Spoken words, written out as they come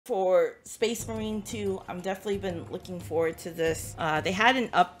For Space Marine 2, I'm definitely been looking forward to this. They had an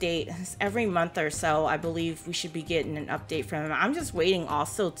update every month or so. I believe we should be getting an update from them. I'm just waiting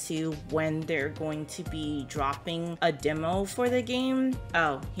also to when they're going to be dropping a demo for the game.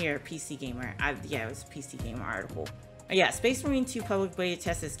 Oh, here, PC Gamer. Yeah, it was a PC Gamer article. Yeah, Space Marine 2 public beta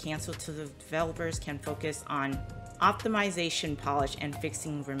test is canceled so the developers can focus on optimization, polish, and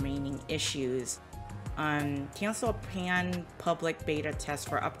fixing remaining issues. Cancel a pan public beta test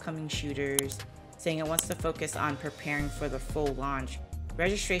for upcoming shooters, saying it wants to focus on preparing for the full launch.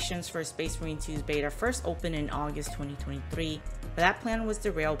 Registrations for Space Marine 2's beta first opened in August 2023, but that plan was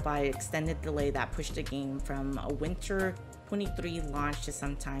derailed by an extended delay that pushed the game from a winter 23 launch to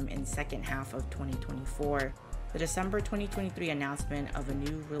sometime in second half of 2024. The December 2023 announcement of a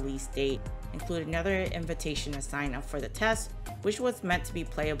new release date included another invitation to sign up for the test, which was meant to be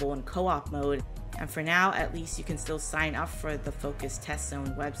playable in co-op mode. And for now, at least you can still sign up for the Focus Test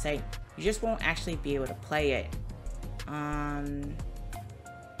Zone website. You just won't actually be able to play it.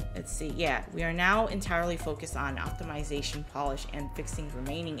 Let's see. Yeah, we are now entirely focused on optimization, polish, and fixing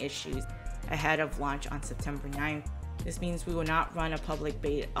remaining issues ahead of launch on September 9th. This means we will not run a public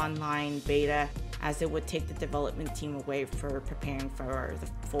beta, online beta, as it would take the development team away for preparing for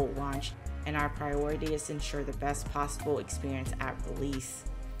the full launch. And our priority is to ensure the best possible experience at release.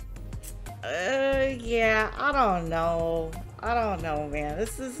 Yeah, I don't know, man.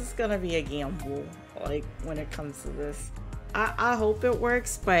 This is gonna be a gamble, like, when it comes to this. I hope it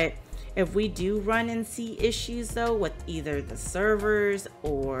works, but if we do run and see issues though with either the servers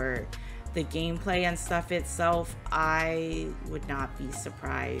or the gameplay and stuff itself, I would not be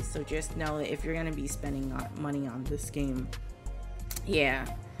surprised. So just know that if you're gonna be spending money on this game, yeah,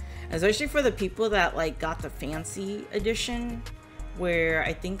 especially for the people that like got the fancy edition, where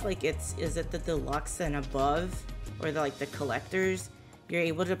I think like is it the deluxe and above, or the collectors, you're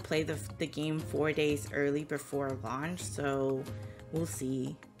able to play the game 4 days early before launch. So we'll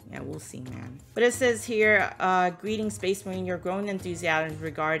see. Yeah, we'll see, man. But it says here, greetings Space Marine, your growing enthusiasm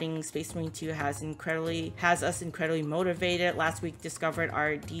regarding Space Marine 2 has us incredibly motivated. Last week discovered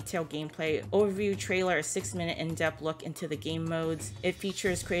our detailed gameplay overview trailer, a 6-minute in-depth look into the game modes. It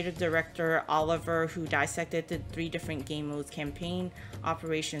features creative director Oliver, who dissected the 3 different game modes: campaign,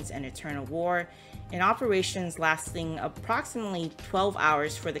 operations, and eternal war. In operations, lasting approximately 12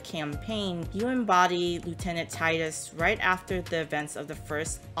 hours for the campaign, you embody Lieutenant Titus right after the events of the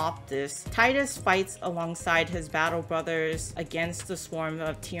first Optus. Titus fights alongside his battle brothers against the swarm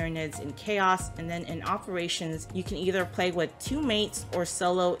of Tyranids in chaos, and then in operations, you can either play with 2 mates or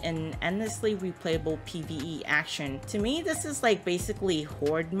solo in endlessly replayable PvE action. To me, this is like basically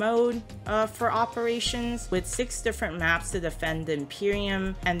horde mode for operations, with 6 different maps to defend the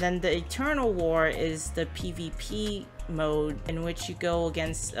Imperium, and then the Eternal War is the PvP mode, in which you go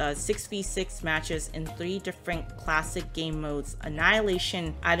against 6v6 matches in 3 different classic game modes.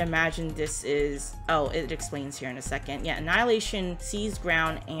 Annihilation, I'd imagine this is, oh, it explains here in a second. Yeah, Annihilation, Seize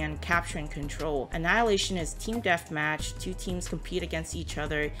Ground, and Capture and Control. Annihilation is team deathmatch. 2 teams compete against each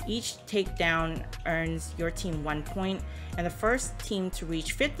other. Each takedown earns your team 1 point, and the first team to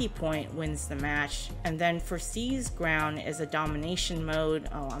reach 50 points wins the match. And then for Seize Ground is a domination mode.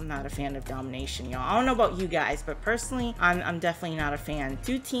 Oh, I'm not a fan of domination, y'all. I don't know about you guys, but personally, I'm definitely not a fan.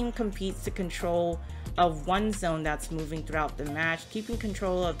 2 team competes to control of 1 zone that's moving throughout the match. Keeping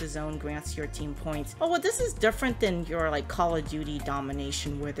control of the zone grants your team points. Oh, well, this is different than your like Call of Duty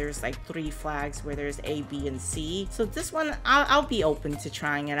domination, where there's like 3 flags, where there's A, B, and C. So this one, I'll be open to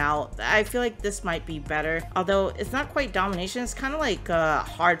trying it out. I feel like this might be better, although it's not quite domination. It's kind of like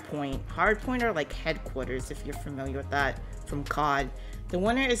hardpoint. Hardpoint are like headquarters, if you're familiar with that from COD. The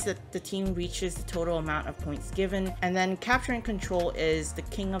winner is that the team reaches the total amount of points given, and then Capture and Control is the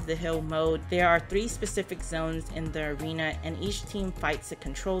King of the Hill mode. There are 3 specific zones in the arena, and each team fights to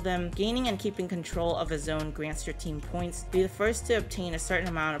control them. Gaining and keeping control of a zone grants your team points. Be the first to obtain a certain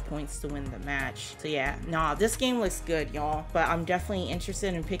amount of points to win the match. So yeah, nah, this game looks good, y'all, but I'm definitely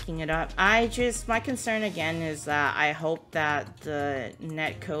interested in picking it up. My concern again is that I hope that the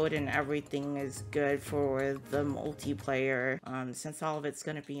netcode and everything is good for the multiplayer, since all of it's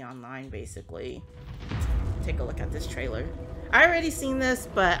gonna be online basically. Take a look at this trailer. I already seen this,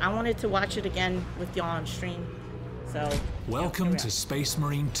 but I wanted to watch it again with y'all on stream. So welcome to Space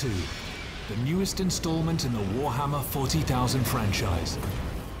Marine 2, the newest installment in the Warhammer 40,000 franchise.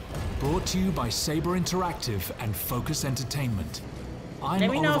 Brought to you by Saber Interactive and Focus Entertainment.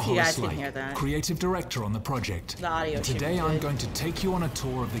 I'm Oliver Hollis-Lake, creative director on the project. And today I'm going to take you on a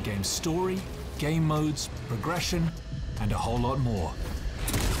tour of the game's story, game modes, progression, and a whole lot more.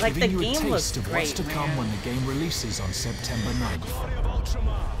 Like, giving the you game a taste looks of great, what's to come when the game releases on September 9th.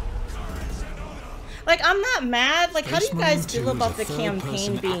 Like, I'm not mad. Like, how do you guys feel about the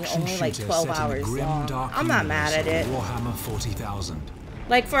campaign being only like 12 hours long? I'm not mad at it. Warhammer 40,000.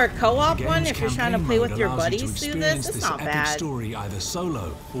 Like, for a co-op one, if you're trying to play with your buddies through this, it's not bad. Story either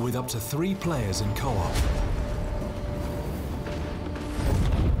solo or with up to 3 players in co-op.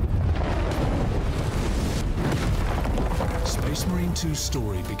 Space Marine 2's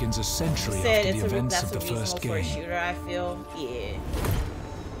story begins a century after the events of the first game. For a shooter, I feel. Yeah.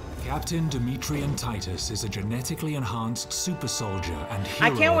 Captain Demetrian Titus is a genetically enhanced super soldier and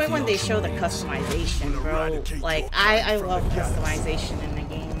hero. I can't wait when they show the customization, bro. Like, I love customization in the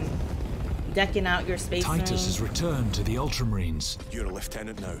game. Decking out your Space Marine. Titus has returned to the Ultramarines. You're a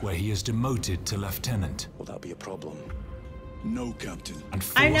lieutenant now. Where he is demoted to lieutenant. Will that be a problem? No, Captain. And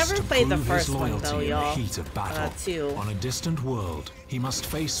I never played the first his one though, y'all. Heat of battle. On a distant world, he must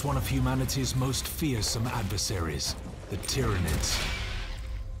face one of humanity's most fearsome adversaries, the Tyranids.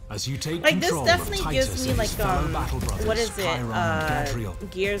 As you take control this definitely of Titus gives me like what is it?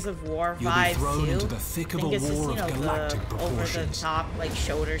 Gears of War vibes too. Into the thick of a war of galactic proportions. Over the top, like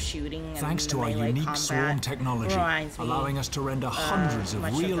shoulder shooting. Thanks to our unique swarm technology, allowing us to render hundreds of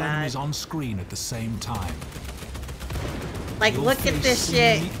real enemies on screen at the same time. Like, look at this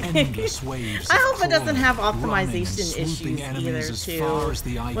shit. I hope it doesn't have optimization issues either,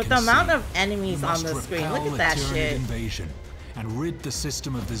 too. With the amount of enemies on the screen, look at that shit. And rid the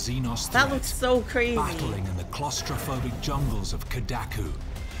system of the Xenos threat. That looks so crazy. Battling in the claustrophobic jungles of Kadaku,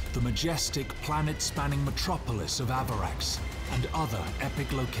 the majestic planet-spanning metropolis of Avarax, and other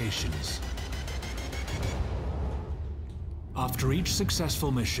epic locations. After each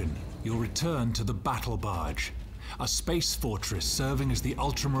successful mission, you'll return to the Battle Barge, a space fortress serving as the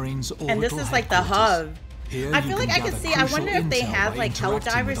Ultramarines' orbital And this is like the hub. Here I feel like I could see, I wonder if they have like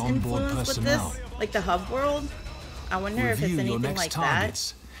Helldivers influence with this, like the hub world. I wonder if it's anything like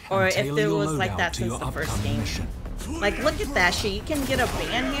that, or if it was like that since the first game. Like, look at that shit. You can get a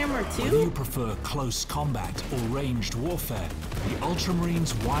band hammer too. Whether you prefer close combat or ranged warfare, the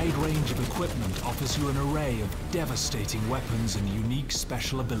Ultramarines' wide range of equipment offers you an array of devastating weapons and unique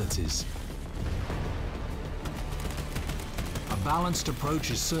special abilities. A balanced approach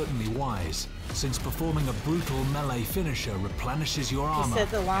is certainly wise, since performing a brutal melee finisher replenishes your armor. He said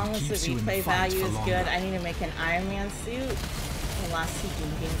the long as the replay value is good, I need to make an Iron Man suit. The last two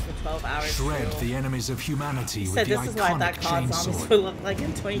games for 12 hours. Shred the enemies of humanity with the iconic chainsword. Would look like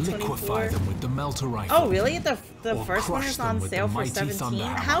in 2024. Liquefy them with the melter rifle. Oh really? The first one is on sale for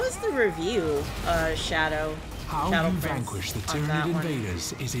 $17. How is the review, Shadow? How you vanquish the Tyranid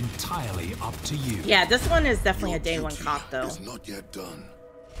invaders is entirely up to you. Yeah, this one is definitely a day one cop though. It's not yet done.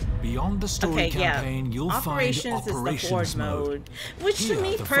 Beyond the story campaign, you'll Operations find Operations is the Horde mode. Which to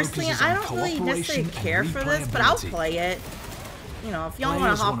me personally, I don't really necessarily care for this, but I'll play it. You know, if y'all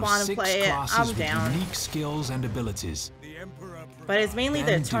want to hop on and play it, I'm down. Unique skills and abilities. But it's mainly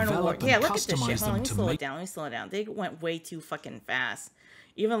the Eternal War. Yeah, look at this shit. Hold on, let me slow it down. Let me slow it down. They went way too fucking fast.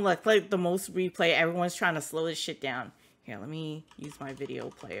 Even look, like the most replay, everyone's trying to slow this shit down. Here, let me use my video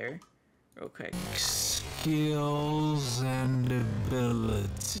player real quick. Skills and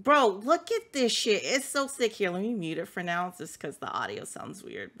abilities. Bro, look at this shit. It's so sick. Here, let me mute it for now, just because the audio sounds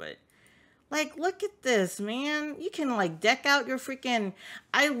weird, but like, look at this, man. You can like deck out your freaking,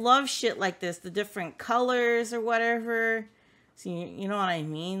 I love shit like this, the different colors or whatever. So you know what I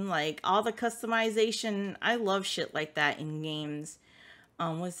mean? Like all the customization, I love shit like that in games.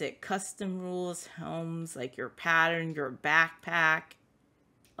 What's it? Custom rules, helms, like your pattern, your backpack,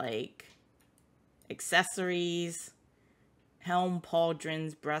 like accessories, helm,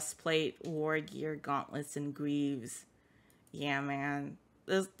 pauldrons, breastplate, war gear, gauntlets, and greaves. Yeah, man.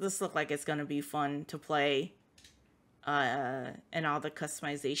 This look like it's gonna be fun to play. And all the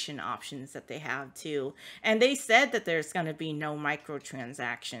customization options that they have too. And they said that there's gonna be no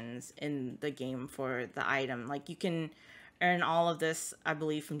microtransactions in the game for the item. Like you can earn all of this, I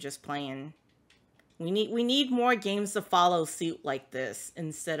believe, from just playing. We need more games to follow suit like this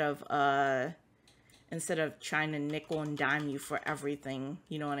instead of trying to nickel and dime you for everything.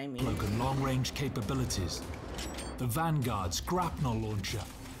 You know what I mean? Look at long-range capabilities. The Vanguard's grapnel launcher.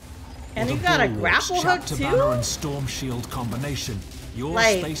 And you got a grapple hook too? Banner and Storm Shield combination. Your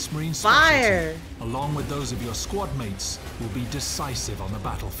like, Space Marine fire, specialty, along with those of your squad mates, will be decisive on the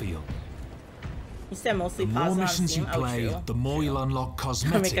battlefield. You said mostly the more missions you play, the more you'll unlock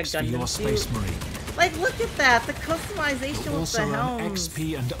cosmetics for your Space Marine. Like, look at that, the customization with the helms. Also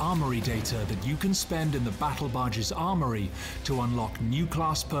XP and armory data that you can spend in the Battle Barge's armory to unlock new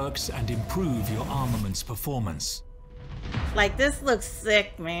class perks and improve your armament's performance. Like, this looks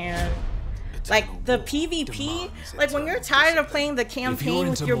sick, man. Like the PvP, like when you're tired of playing the campaign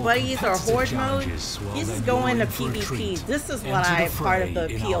with your buddies or horde mode, you just go into PvP. This is what part of the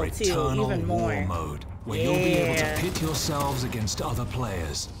appeal too, even more. Mode, where you'll be able to pit yourselves against other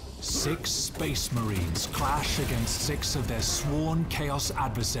players. 6 Space Marines clash against 6 of their sworn Chaos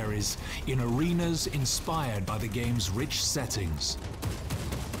adversaries in arenas inspired by the game's rich settings.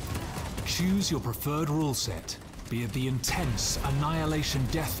 Choose your preferred rule set, be it the intense Annihilation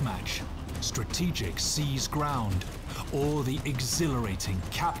Deathmatch, strategic Seize Ground, or the exhilarating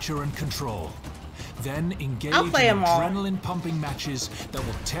Capture and Control. Then engage in adrenaline-pumping matches that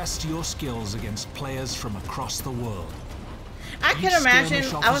will test your skills against players from across the world. I can imagine,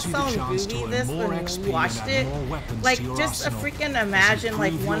 I was telling Ruby this when we watched it, like just freaking imagine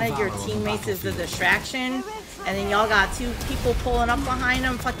like one of your teammates is a distraction, and then y'all got 2 people pulling up behind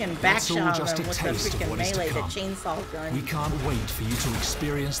them, fucking backshot them with the freaking melee, the chainsaw gun. We can't wait for you to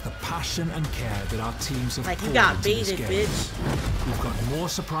experience the passion and care that our teams have poured you got into baited, this game. bitch. We've got more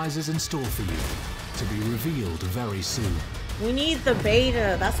surprises in store for you, to be revealed very soon. We need the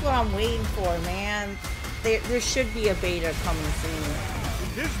beta, that's what I'm waiting for, man. There should be a beta coming soon. In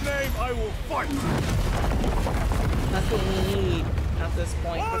his name, I will fight. That's what we need at this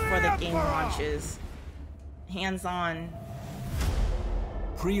point before the game launches. Hands on.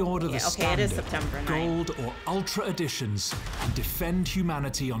 Pre-order the standard, it is September 9th. gold or ultra editions and defend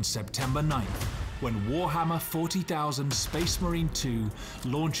humanity on September 9th when Warhammer 40,000 Space Marine 2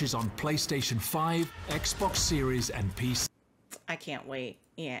 launches on PlayStation 5, Xbox Series, and PC. I can't wait.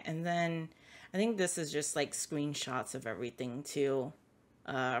 Yeah, and then I think this is just like screenshots of everything too,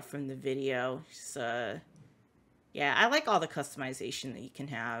 from the video. So, yeah, I like all the customization that you can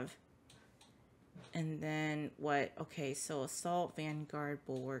have. And then what? Okay, so Assault, Vanguard,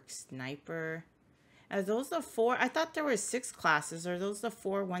 Bulwark, Sniper. Are those the 4? I thought there were 6 classes. Are those the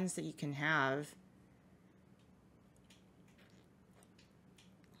 4 ones that you can have?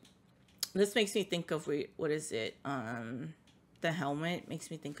 This makes me think of, what is it? The helmet makes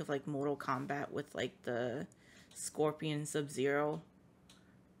me think of like Mortal Kombat with like the Scorpion Sub-Zero.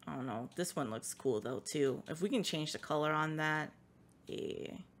 I don't know. This one looks cool though too. If we can change the color on that,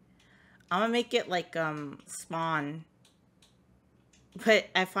 yeah. I'm gonna make it like Spawn. But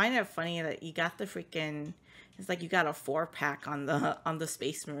I find it funny that you got the freaking, it's like you got a 4-pack on the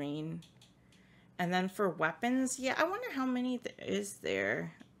Space Marine. And then for weapons, yeah, I wonder how many is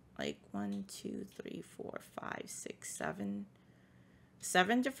there. Like 1, 2, 3, 4, 5, 6, 7.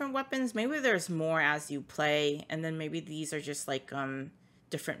 7 different weapons. Maybe there's more as you play, and then maybe these are just like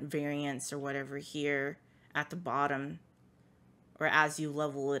different variants or whatever here at the bottom, or as you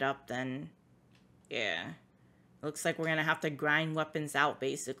level it up. Then yeah, looks like we're gonna have to grind weapons out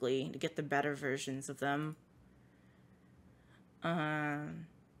basically to get the better versions of them.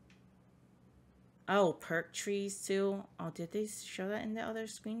 Oh, perk trees too. Oh, did they show that in the other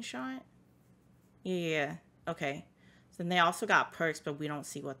screenshot? Yeah, okay. Then they also got perks, but we don't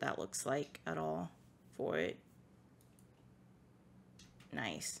see what that looks like at all for it.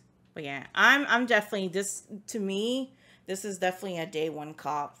 Nice. But yeah, I'm definitely, this, to me, this is definitely a day 1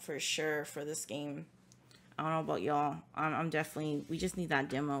 cop for sure for this game. I don't know about y'all. I'm definitely, we just need that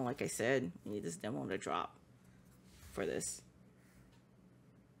demo, like I said. We need this demo to drop for this.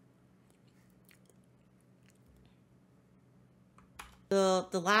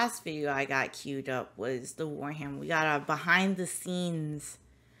 The last video I got queued up was the Warhammer. We got a behind the scenes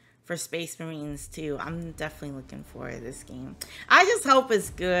for Space Marines too. I'm definitely looking forward to this game. I just hope it's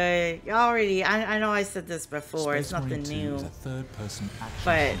good. You already, I know I said this before. It's nothing new.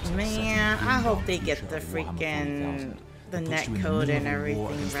 But man, I hope they get the freaking the netcode and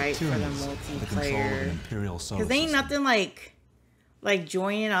everything right for the multiplayer. Because ain't nothing like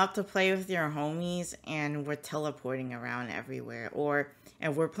joining up to play with your homies and we're teleporting around everywhere,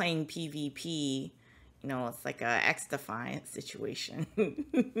 and we're playing PvP, you know, it's like a X-Defiant situation.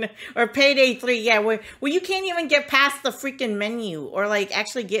 Or Payday 3, yeah, where you can't even get past the freaking menu or like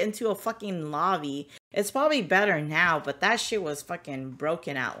actually get into a fucking lobby. It's probably better now, but that shit was fucking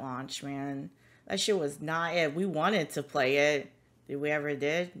broken at launch, man. That shit was not it. We wanted to play it. Did we ever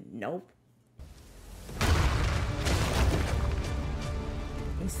did? Nope.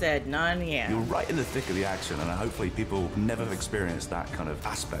 We said none, yeah. You're right in the thick of the action, and hopefully people never have experienced that kind of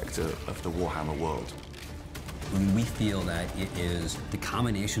aspect of the Warhammer world. We feel that it is the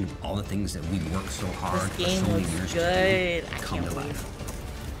combination of all the things that we worked so hard for so many years to come to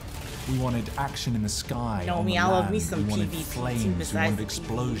life. We wanted action in the sky. No, I love me some PvP. We wanted PvP flames, we wanted PvE.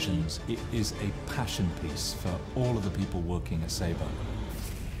 explosions. It is a passion piece for all of the people working at Saber.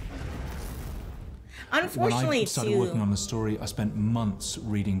 Unfortunately, when I started working on the story, I spent months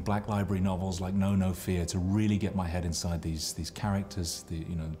reading Black Library novels like No Fear to really get my head inside these characters,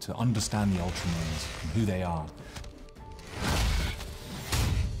 to understand the Ultramarines and who they are.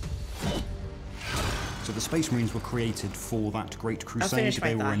 So the Space Marines were created for that Great Crusade.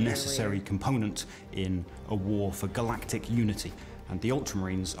 They were a necessary component in a war for galactic unity. And the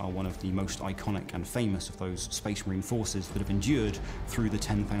Ultramarines are one of the most iconic and famous of those Space Marine forces that have endured through the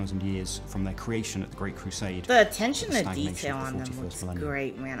 10,000 years from their creation at the Great Crusade. The attention to detail on them looks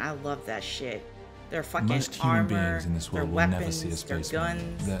great, man. I love that shit. Their fucking Most human armor, beings in this world will weapons, never see a Space their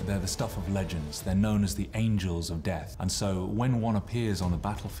Marine. guns. They're the stuff of legends. They're known as the Angels of Death. And so when one appears on the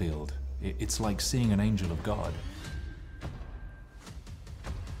battlefield, it's like seeing an angel of God.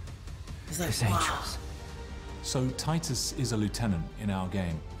 It's like, wow. So Titus is a lieutenant in our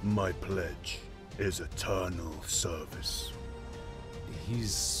game. My pledge is eternal service.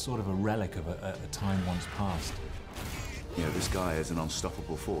 He's sort of a relic of a time once past. You know, this guy is an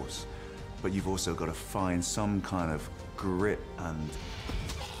unstoppable force, but you've also got to find some kind of grit and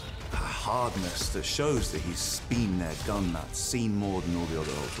hardness that shows that he's been there, done that, seen more than all the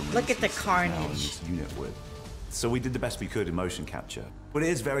other Ultramarines. Look at the he's carnage. now in this unit with. So we did the best we could in motion capture. But it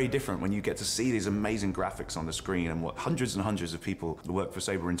is very different when you get to see these amazing graphics on the screen and what hundreds and hundreds of people who work for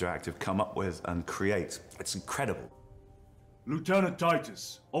Saber Interactive come up with and create. It's incredible. Lieutenant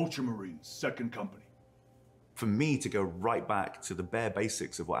Titus, Ultramarines, 2nd Company. For me to go right back to the bare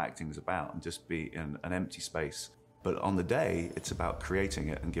basics of what acting is about and just be in an empty space. But on the day, it's about creating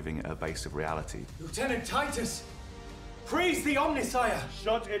it and giving it a base of reality. Lieutenant Titus! Praise the Omnisire!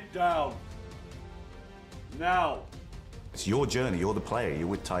 Shut it down. Now. It's your journey, you're the player, you're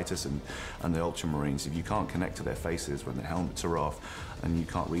with Titus and the Ultramarines. If you can't connect to their faces when their helmets are off and you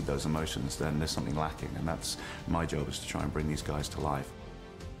can't read those emotions, then there's something lacking, and that's my job, is to try and bring these guys to life.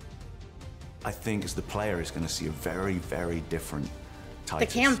 I think as the player is going to see a very, very different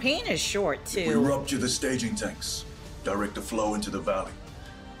Titus. The campaign is short, too. We rupture the staging tanks, direct the flow into the valley.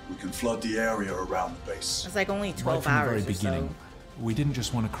 We can flood the area around the base. It's like only 12 right hours from the very beginning, so. We didn't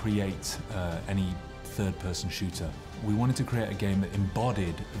just want to create any third-person shooter. We wanted to create a game that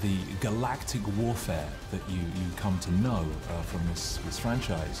embodied the galactic warfare that you come to know from this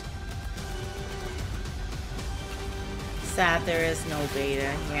franchise. Sad there is no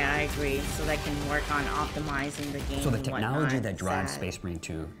beta. Yeah, I agree. So they can work on optimizing the game. So the and technology whatnot. that drives Space Marine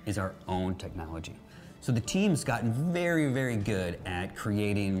 2 is our own technology. So the team's gotten very, very good at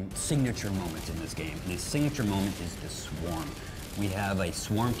creating signature moments in this game. And the signature moment is the swarm. We have a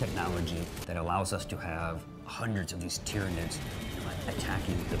swarm technology that allows us to have hundreds of these Tyranids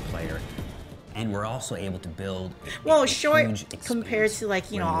attacking the player. And we're also able to build short compared to,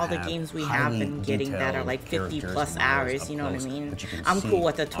 like, you know, all the games we have been getting that are like 50+ hours, you know what I mean? I'm cool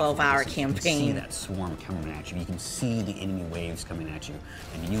with a 12-hour campaign. You can see that swarm coming at you. You can see the enemy waves coming at you.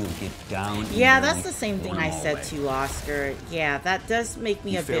 And you will get down. Yeah, that's the same thing I said to Oscar. Yeah, that does make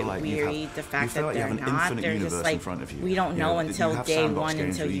me a bit weary, the fact that they're not. They're just like, we don't know until day one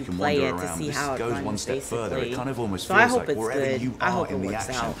until you play it to see how it runs, basically. It kind of almost so I feels hope like it's wherever good. you I are hope it in the works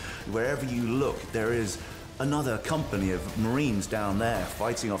action, out. wherever you look, there is another company of Marines down there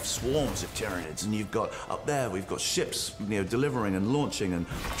fighting off swarms of Tyranids, and you've got up there, we've got ships, you know, delivering and launching and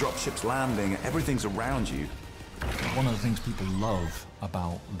drop ships landing. Everything's around you. One of the things people love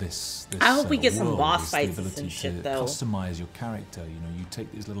about this I hope we get some boss is fights the ability and shit, to though. customize your character. You know, you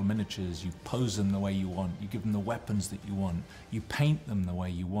take these little miniatures, you pose them the way you want, you give them the weapons that you want, you paint them the way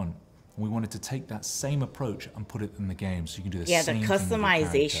you want. We wanted to take that same approach and put it in the game, so you can do the same thing with your character. Yeah,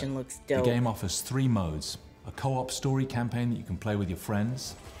 the customization looks dope. The game offers 3 modes: a co-op story campaign that you can play with your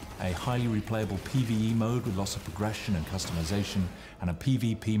friends, a highly replayable PvE mode with lots of progression and customization, and a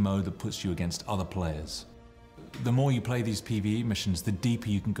PvP mode that puts you against other players. The more you play these PvE missions, the deeper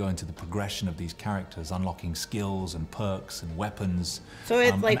you can go into the progression of these characters, unlocking skills and perks and weapons. So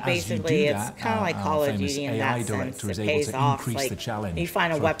it's like basically, it's kind of like Call of Duty in that sense. It pays off. Like, you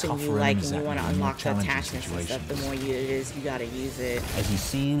find a weapon you like and you want to unlock the attachments and stuff. The more it is, you got to use it. As you've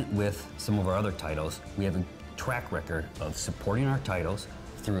seen with some of our other titles, we have a track record of supporting our titles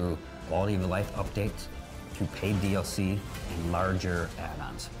through quality of life updates, through paid DLC, and larger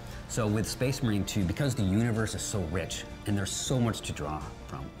add-ons. So with Space Marine 2, because the universe is so rich and there's so much to draw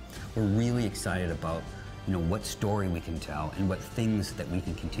from, we're really excited about, you know, what story we can tell and what things that we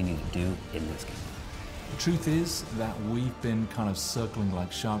can continue to do in this game. The truth is that we've been kind of circling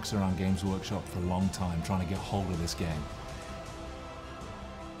like sharks around Games Workshop for a long time, trying to get hold of this game.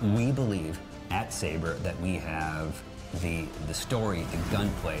 We believe at Saber that we have the story, the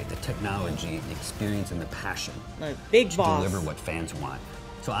gunplay, the technology, the experience, and the passion big to boss. deliver what fans want.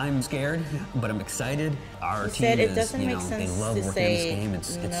 So I'm scared, but I'm excited. Our You team said it is, doesn't you make know, they sense love to working on say this game.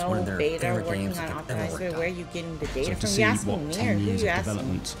 It's no one of their beta favorite working games on that they've ever optimized. worked Where are on. you getting the So data to from? see You asking what me or 10 who years you of asking?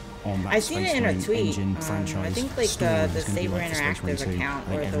 development on that I seen it in a Space tweet. Marine engine I franchise think like story the is going to be Saber like for Space Marine Interactive 2. account I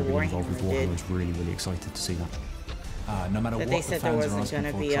think or the everybody involved with Warhammer did. Warhammer is really, really excited to see that. No matter That what they the said there fans are wasn't asking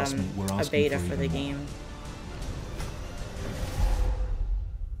going to for, be trust me, we're a asking beta for for the even more. game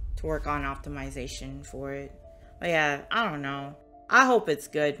to work on optimization for it. But yeah, I don't know. I hope it's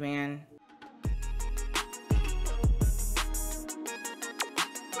good, man.